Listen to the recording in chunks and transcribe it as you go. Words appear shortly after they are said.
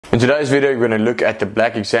In today's video, we're going to look at the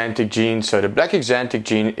black Axanthic gene. So the black Axanthic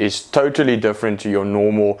gene is totally different to your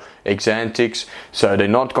normal Axanthics. So they're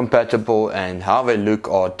not compatible, and how they look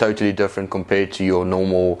are totally different compared to your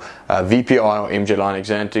normal VPI or MJ line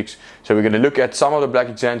Axanthics. So we're going to look at some of the black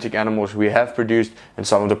Axanthic animals we have produced and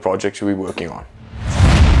some of the projects we're working on.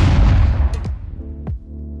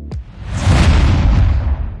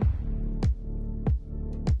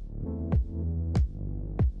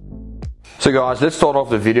 So guys, let's start off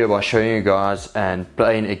the video by showing you guys an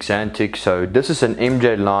plain Axanthic. So this is an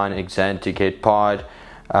MJ line Axanthic head pied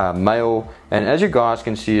male, and as you guys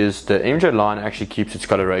can see is the MJ line actually keeps its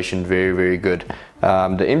coloration very good.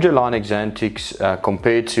 The MJ line Axanthics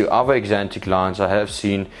compared to other Axanthic lines I have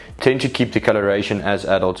seen tend to keep the coloration as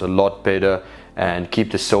adults a lot better and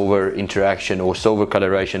keep the silver interaction or silver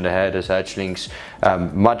coloration they had as hatchlings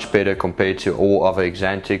much better compared to all other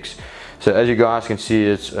Axanthics. So as you guys can see,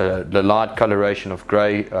 it's the light coloration of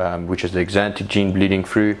grey, which is the Axanthic gene bleeding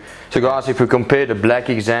through. So guys, if we compare the black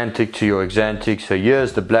Axanthic to your Axanthic, so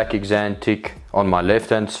here's the black Axanthic on my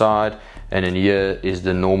left hand side, and then here is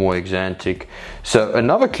the normal Axanthic. So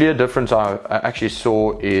another clear difference I actually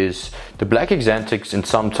saw is the black Axanthics and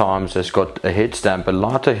sometimes has got a head stamp, a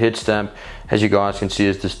lighter head stamp. As you guys can see,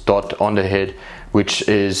 is this dot on the head, which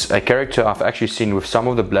is a character I've actually seen with some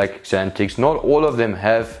of the black Axanthics. Not all of them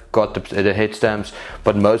have got the head stamps,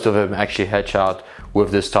 but most of them actually hatch out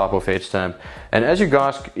with this type of head stamp. And as you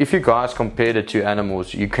guys, if you guys compare the two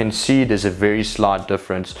animals, you can see there's a very slight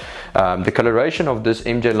difference. The coloration of this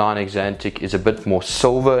MJ line Axanthic is a bit more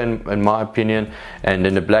silver in my opinion, and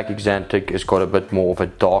then the black Axanthic has got a bit more of a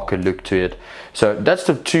darker look to it. So that's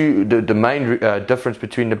the main difference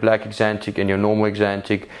between the black Axanthic and your normal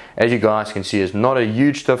Axanthic. As you guys can see, it's not a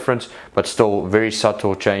huge difference, but still very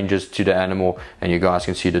subtle changes to the animal, and you guys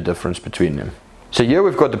can see the difference between them. So here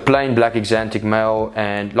we've got the plain black Axanthic male,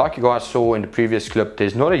 and like you guys saw in the previous clip,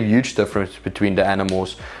 there's not a huge difference between the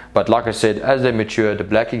animals, but like I said, as they mature, the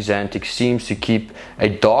black Axanthic seems to keep a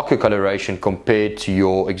darker coloration compared to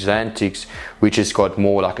your Axanthics, which has got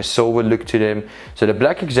more like a silver look to them. So the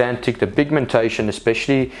black Axanthic, the pigmentation,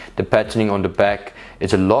 especially the patterning on the back,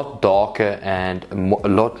 is a lot darker and a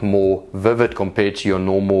lot more vivid compared to your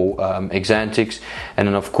normal Axanthics. And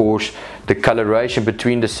then of course the coloration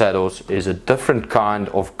between the saddles is a different kind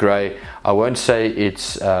of grey. I won't say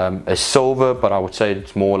it's a silver, but I would say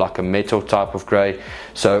it's more like a metal type of grey.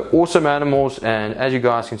 So awesome animals, and as you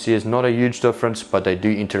guys can see, it's not a huge difference, but they do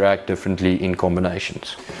interact differently in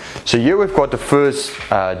combinations. So here we've got the first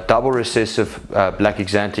double recessive black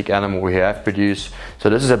Axanthic animal we have produced. So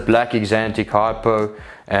this is a black Axanthic hypo,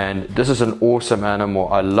 and this is an awesome animal.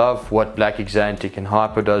 I love what black Axanthic and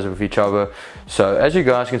hypo does with each other. So as you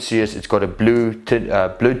guys can see, it's got a blue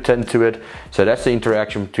tint to it. So that's the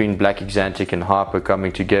interaction between black Axanthic and hypo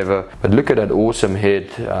coming together. But look at that awesome head.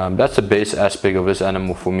 That's the best aspect of this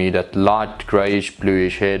animal for me, that light grayish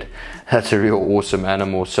bluish head. That's a real awesome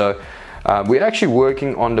animal. So we're actually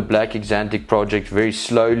working on the black Axanthic project very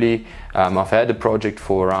slowly. I've had the project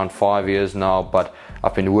for around 5 years now, but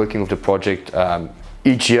I've been working with the project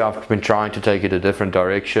each year. I've been trying to take it a different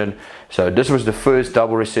direction. So this was the first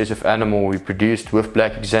double recessive animal we produced with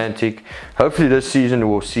black Axanthic. Hopefully this season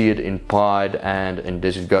we'll see it in pied and in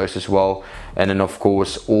desert ghost as well, and then of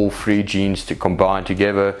course all three genes to combine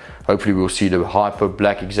together. Hopefully we'll see the hypo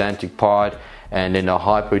black Axanthic pied and then a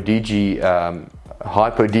hypo DG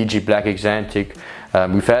black Axanthic.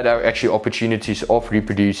 We've had our actually opportunities of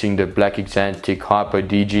reproducing the black Axanthic hypo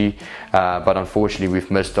DG, but unfortunately we've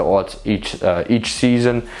missed the odds each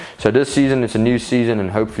season. So this season it's a new season,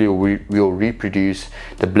 and hopefully we'll reproduce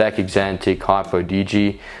the black Axanthic hypo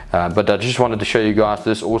DG. But I just wanted to show you guys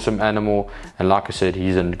this awesome animal, and like I said,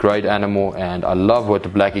 he's a great animal, and I love what the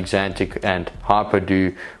black Axanthic and hypo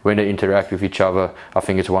do when they interact with each other. I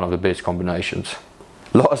think it's one of the best combinations.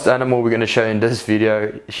 Last animal we're going to show in this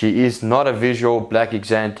video, she is not a visual black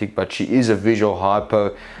Axanthic, but she is a visual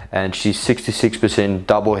hypo, and she's 66%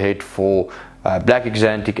 double head for black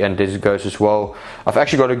Axanthic and desert ghost as well. I've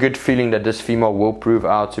actually got a good feeling that this female will prove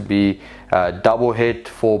out to be double head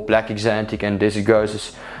for black Axanthic and desert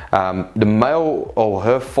ghosts. The male, or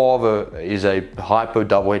her father, is a hypo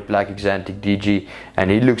double head black Axanthic DG,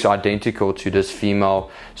 and he looks identical to this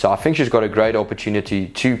female. So I think she's got a great opportunity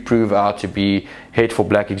to prove out to be head for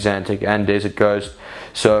black Axanthic and desert ghost.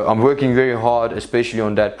 So I'm working very hard, especially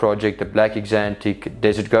on that project, the black Axanthic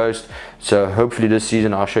desert ghost. So hopefully this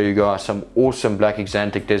season I'll show you guys some awesome black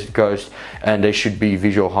Axanthic desert ghost, and they should be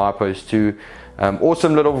visual hypos too.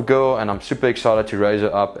 Awesome little girl, and I'm super excited to raise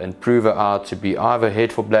her up and prove her out to be either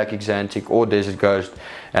head for black Axanthic or desert ghost,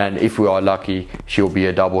 and if we are lucky, she'll be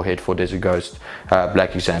a double head for desert ghost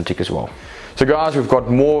black Axanthic as well. So guys, we've got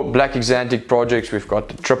more black Axanthic projects. We've got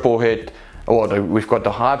the triple head, we've got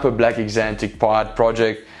the hyper black Axanthic pied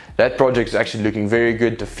project. That project is actually looking very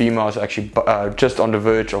good. The female is actually just on the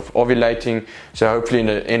verge of ovulating. So hopefully in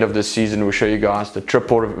the end of this season, we'll show you guys the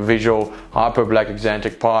triple visual hyper black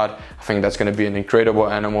Axanthic pied. I think that's going to be an incredible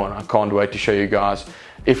animal, and I can't wait to show you guys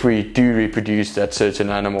if we do reproduce that certain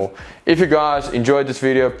animal. If you guys enjoyed this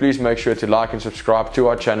video, please make sure to like and subscribe to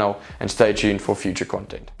our channel, and stay tuned for future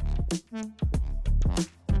content.